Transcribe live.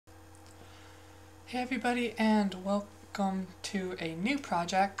Hey everybody, and welcome to a new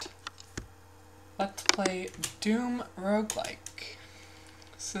project. Let's play DoomRL.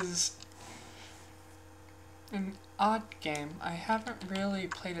 This is an odd game. I haven't really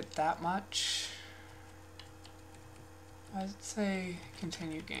played it that much. I'd say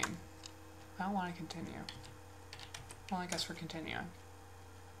continue game. I don't want to continue. Well, I guess we're continuing.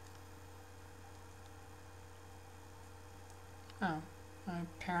 Oh.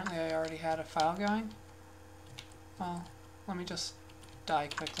 Apparently I already had a file going. Well, let me just die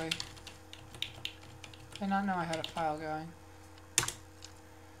quickly. Did not know I had a file going.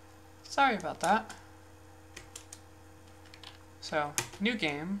 Sorry about that. So, new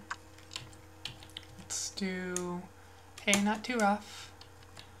game. Let's do Hey Not Too Rough.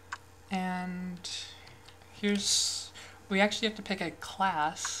 And we actually have to pick a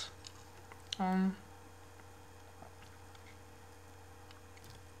class.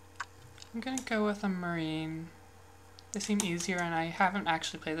 I'm gonna go with a Marine. They seem easier, and I haven't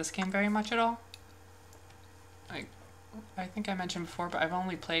actually played this game very much at all. I think I mentioned before, but I've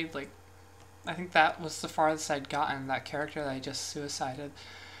only played, I think that was the farthest I'd gotten, that character that I just suicided.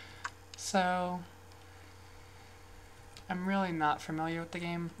 So, I'm really not familiar with the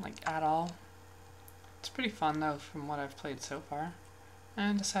game, at all. It's pretty fun, though, from what I've played so far.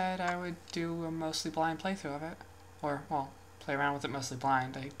 And decided I would do a mostly blind playthrough of it. Or, well, play around with it mostly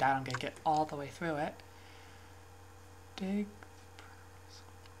blind. I doubt I'm going to get all the way through it.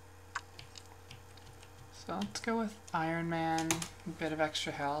 So let's go with Iron Man, a bit of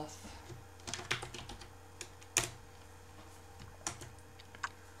extra health.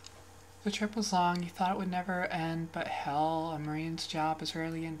 The trip was long, you thought it would never end, but hell, a Marine's job is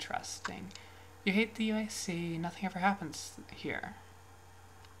rarely interesting. You hate the UAC, nothing ever happens here.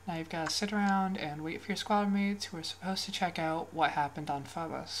 Now you've got to sit around and wait for your squad mates who are supposed to check out what happened on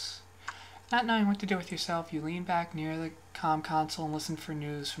Phobos. Not knowing what to do with yourself, you lean back near the comm console and listen for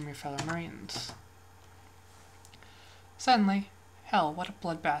news from your fellow Marines. Suddenly, hell, what a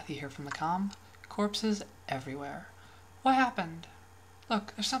bloodbath you hear from the comm. Corpses everywhere. What happened?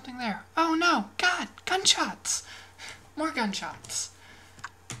 Look, there's something there. Oh no! God! Gunshots! More gunshots!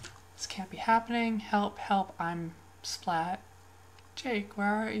 This can't be happening. Help, help, I'm splat. Jake,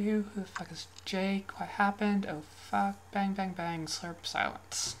 where are you? Who the fuck is Jake? What happened? Oh fuck. Bang, bang, bang. Slurp,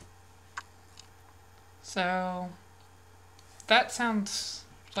 silence. So, that sounds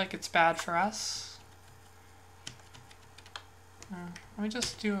like it's bad for us. Let me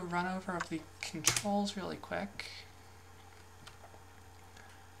just do a run over of the controls really quick.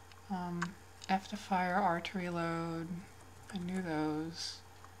 F to fire, R to reload. I knew those.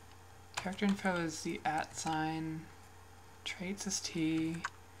 Character info is the @. Traits is T.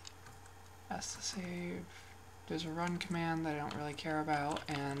 S to save. There's a run command that I don't really care about,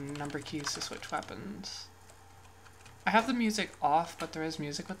 and number keys to switch weapons. I have the music off, but there is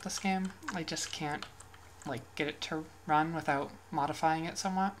music with this game. I just can't get it to run without modifying it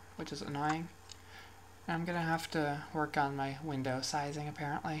somewhat, which is annoying. And I'm gonna have to work on my window sizing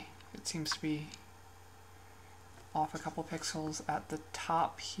apparently. It seems to be off a couple pixels at the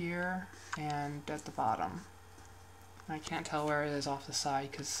top here and at the bottom. I can't tell where it is off the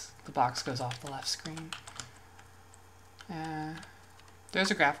side because the box goes off the left screen. There's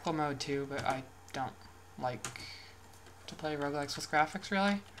a graphical mode too, but I don't like to play roguelikes with graphics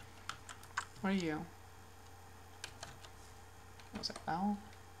really. What are you? What was it, L?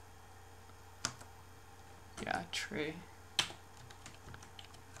 Yeah, tree.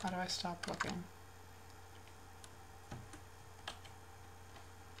 How do I stop looking?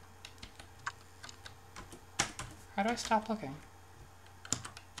 How do I stop looking?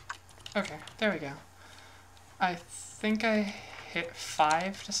 Okay, there we go. I think I hit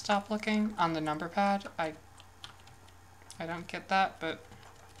 5 to stop looking on the number pad. I don't get that, but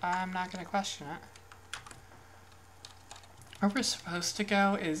I'm not going to question it. Where we're supposed to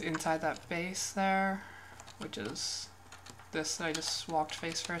go is inside that base there, which is this that I just walked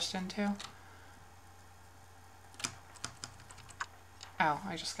face first into. Ow,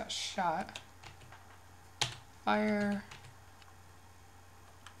 I just got shot. Fire.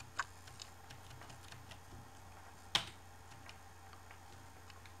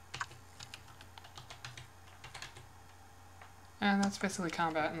 And that's basically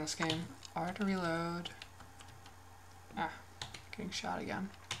combat in this game. R to reload. Ah, getting shot again.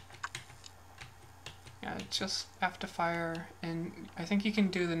 Yeah, it's just F to fire, and I think you can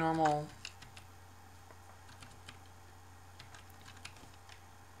do the normal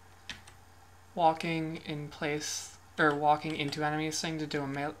walking in place, or walking into enemies thing to do a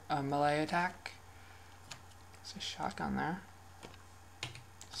melee attack. There's a shotgun there.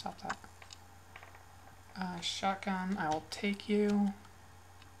 Stop that. Shotgun, I will take you.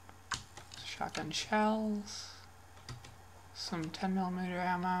 Shotgun shells. Some 10mm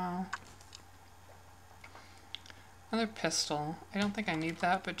ammo. Another pistol. I don't think I need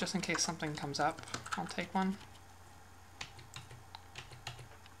that, but just in case something comes up, I'll take one.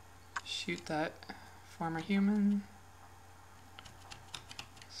 Shoot that former human.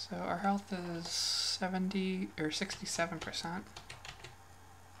 So our health is 70 or 67%.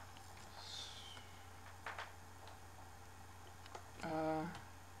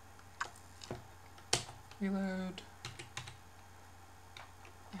 Reload.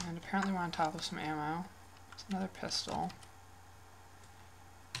 And apparently we're on top of some ammo. It's another pistol.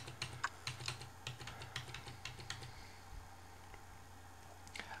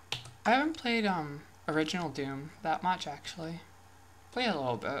 I haven't played original Doom that much actually. Played a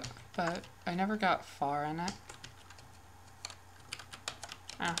little bit, but I never got far in it.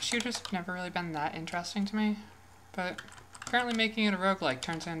 Shooters have never really been that interesting to me, but apparently making it a roguelike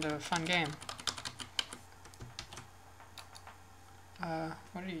turns into a fun game.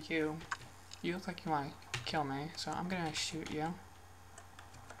 What are you? You look like you want to kill me, so I'm gonna shoot you.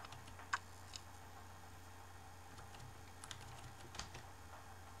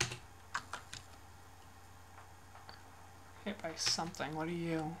 Hit by something. What are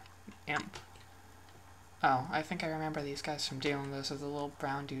you? Imp. Oh, I think I remember these guys from Doom. Those are the little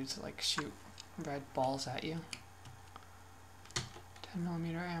brown dudes that like shoot red balls at you.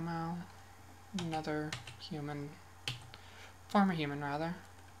 10mm ammo. Another human. Former human, rather.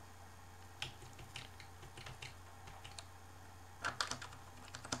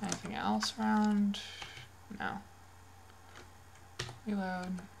 Anything else around? No.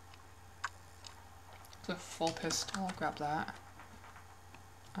 Reload. It's a full pistol. I'll grab that.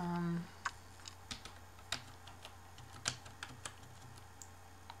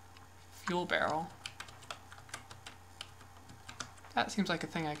 Fuel barrel. That seems like a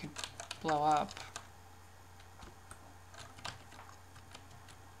thing I could blow up.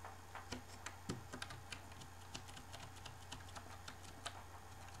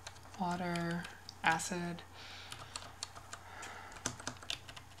 Water, acid.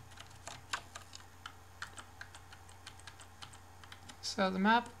 So the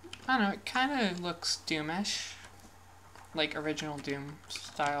map, I don't know, it kind of looks Doomish, like original Doom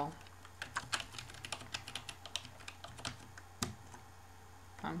style.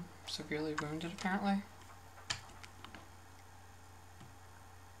 I'm severely wounded apparently.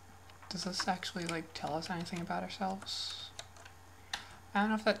 Does this actually like tell us anything about ourselves? I don't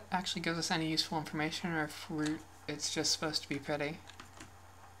know if that actually gives us any useful information or if it's just supposed to be pretty.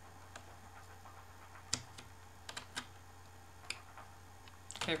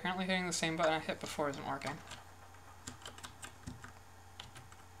 Okay, apparently hitting the same button I hit before isn't working.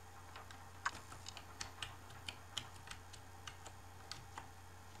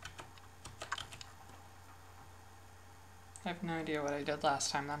 I have no idea what I did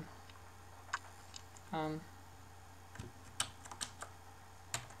last time then.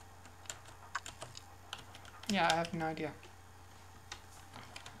 Yeah, I have no idea.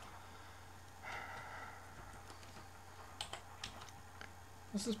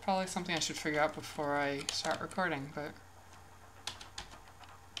 This is probably something I should figure out before I start recording, but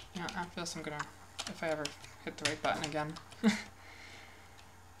yeah, after this I'm gonna, if I ever hit the right button again.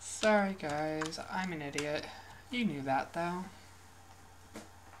 Sorry guys, I'm an idiot. You knew that though.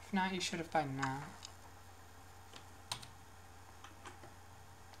 If not, you should have by now.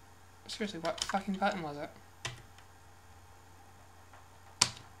 Seriously, what fucking button was it?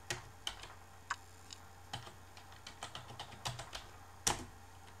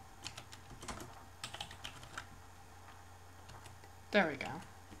 There we go.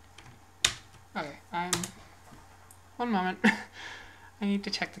 Okay, one moment. I need to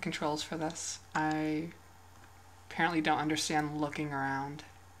check the controls for this. I apparently don't understand looking around.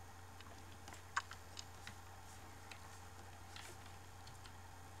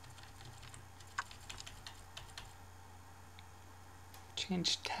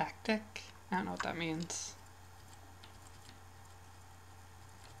 Change tactic? I don't know what that means.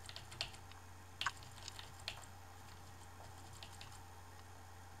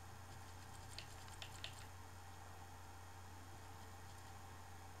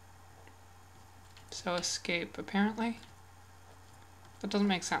 So escape, apparently. That doesn't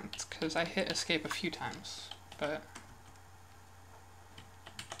make sense, because I hit escape a few times, but...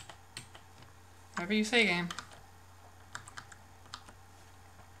 whatever you say, game.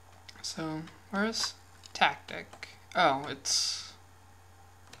 So, where's tactic? Oh, it's...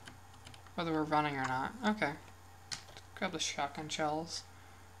 whether we're running or not. Okay. Grab the shotgun shells.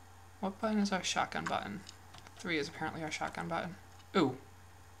 What button is our shotgun button? 3 is apparently our shotgun button. Ooh.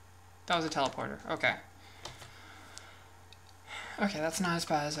 That was a teleporter. Okay. Okay, that's not as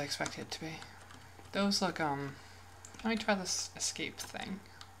bad as I expected it to be. Those look, let me try this escape thing.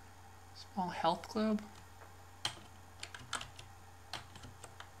 Small health globe.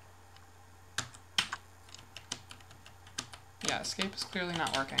 Yeah, escape is clearly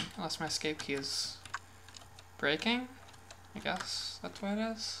not working, unless my escape key is breaking. I guess that's what it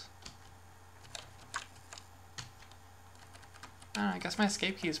is. I don't know, I guess my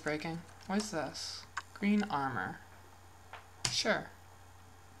escape key is breaking. What is this? Green armor. Sure.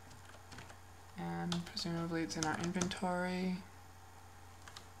 And presumably it's in our inventory.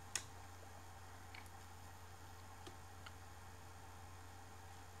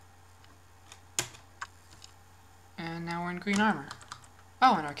 And now we're in green armor.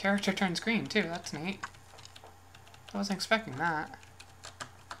 Oh, and our character turns green too, that's neat. I wasn't expecting that.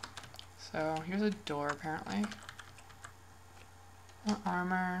 So here's a door apparently. More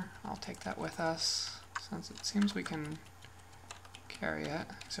armor, I'll take that with us, since it seems we can carry it.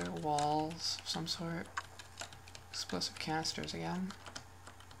 These are walls of some sort. Explosive canisters again.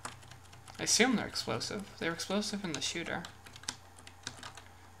 I assume they're explosive. They're explosive in the shooter.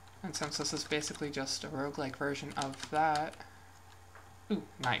 And since this is basically just a roguelike version of that... Ooh,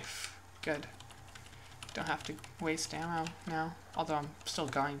 knife. Good. Don't have to waste ammo now. Although I'm still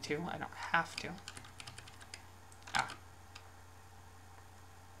going to. I don't have to. Ah.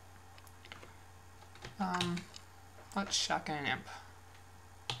 Let's shotgun an imp.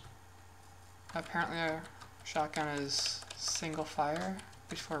 Apparently our shotgun is single fire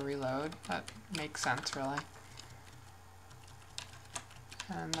before reload. That makes sense, really.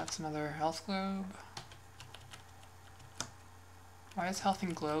 And that's another health globe. Why is health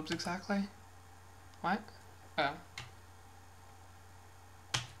in globes exactly? What? Oh.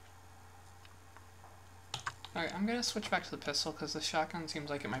 Alright, I'm gonna switch back to the pistol because the shotgun seems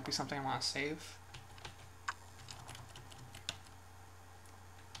like it might be something I want to save.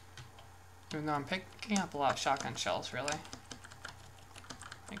 Even though I'm picking up a lot of shotgun shells, really.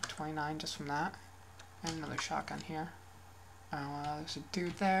 Like 29 just from that. And another shotgun here. Oh, there's a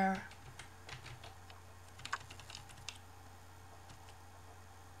dude there.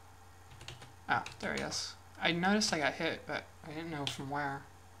 Oh, there he is. I noticed I got hit, but I didn't know from where.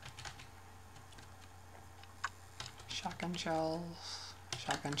 Shotgun shells.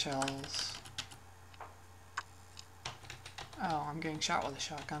 Shotgun shells. Oh, I'm getting shot with a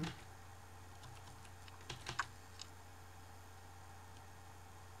shotgun.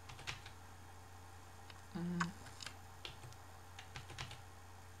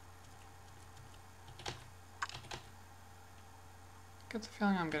 Get the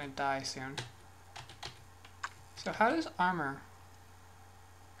feeling I'm gonna die soon. So how does armor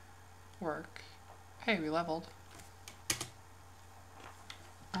work? Hey, we leveled.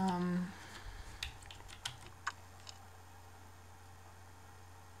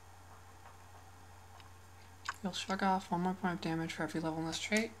 You'll shrug off 1 more point of damage for every level in this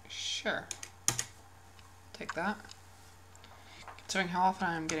trait? Sure. Take that. Considering how often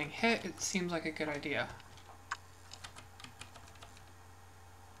I'm getting hit, it seems like a good idea.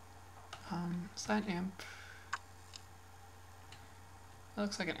 Is that an imp? That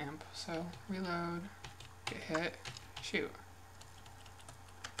looks like an imp, so reload, get hit, shoot.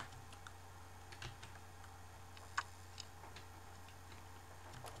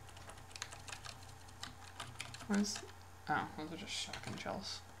 Where's... oh, those are just shotgun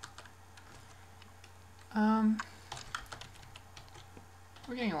shells.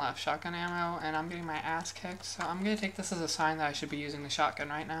 We're getting a lot of shotgun ammo, and I'm getting my ass kicked, so I'm gonna take this as a sign that I should be using the shotgun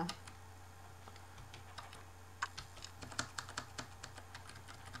right now.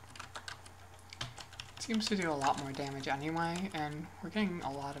 It seems to do a lot more damage anyway, and we're getting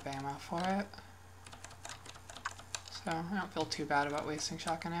a lot of ammo for it. So I don't feel too bad about wasting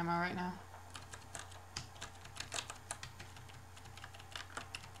shotgun ammo right now.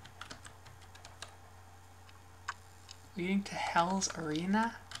 Leading to Hell's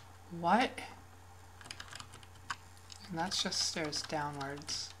Arena? What? And that's just stairs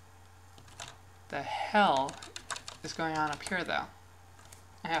downwards. The hell is going on up here, though?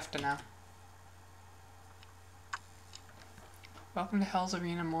 I have to know. Welcome to Hell's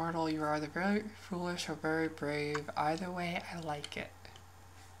Arena, mortal. You are either very foolish or very brave. Either way, I like it.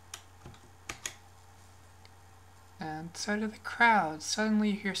 And so do the crowd. Suddenly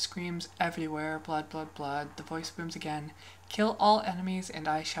you hear screams everywhere. Blood, blood, blood. The voice booms again. Kill all enemies and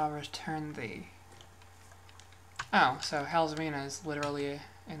I shall return thee. Oh, so Hell's Arena is literally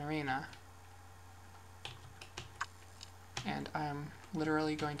an arena. And I'm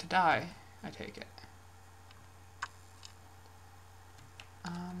literally going to die, I take it.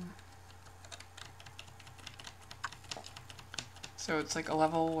 So it's like a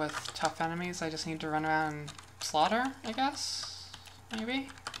level with tough enemies I just need to run around and slaughter, I guess? Maybe?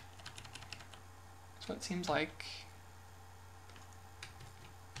 That's what it seems like.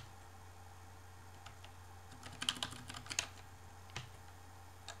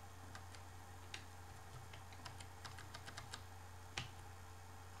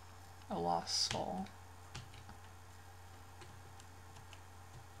 A lost soul.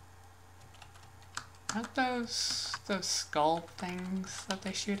 Aren't those skull things that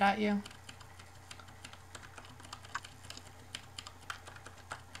they shoot at you?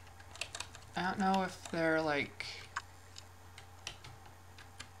 I don't know if they're like...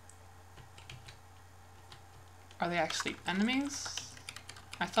 Are they actually enemies?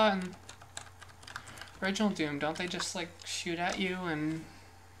 I thought in original Doom, don't they just like shoot at you and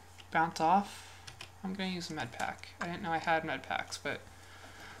bounce off? I'm gonna use a med pack. I didn't know I had med packs, but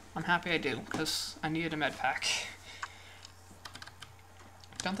I'm happy I do, because I needed a med pack.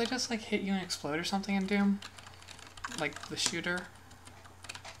 Don't they just like hit you and explode or something in Doom? Like the shooter?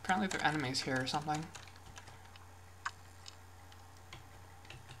 Apparently they're enemies here or something.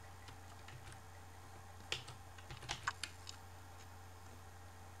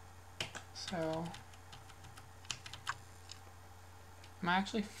 So... Am I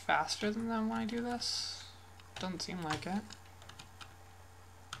actually faster than them when I do this? Doesn't seem like it.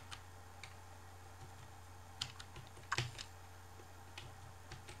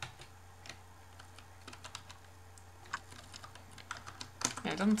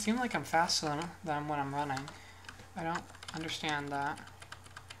 Yeah, it doesn't seem like I'm faster than them when I'm running. I don't understand that.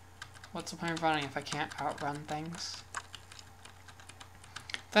 What's the point of running if I can't outrun things?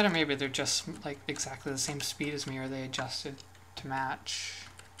 That or maybe they're just like exactly the same speed as me, or they adjusted to match.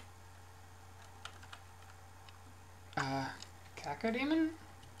 Cacodemon?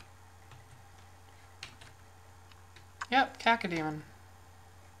 Yep, Cacodemon.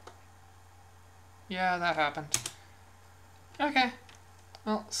 Yeah, that happened. Okay.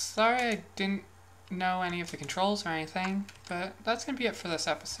 Well, sorry I didn't know any of the controls or anything, but that's gonna be it for this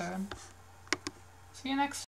episode. See you next time.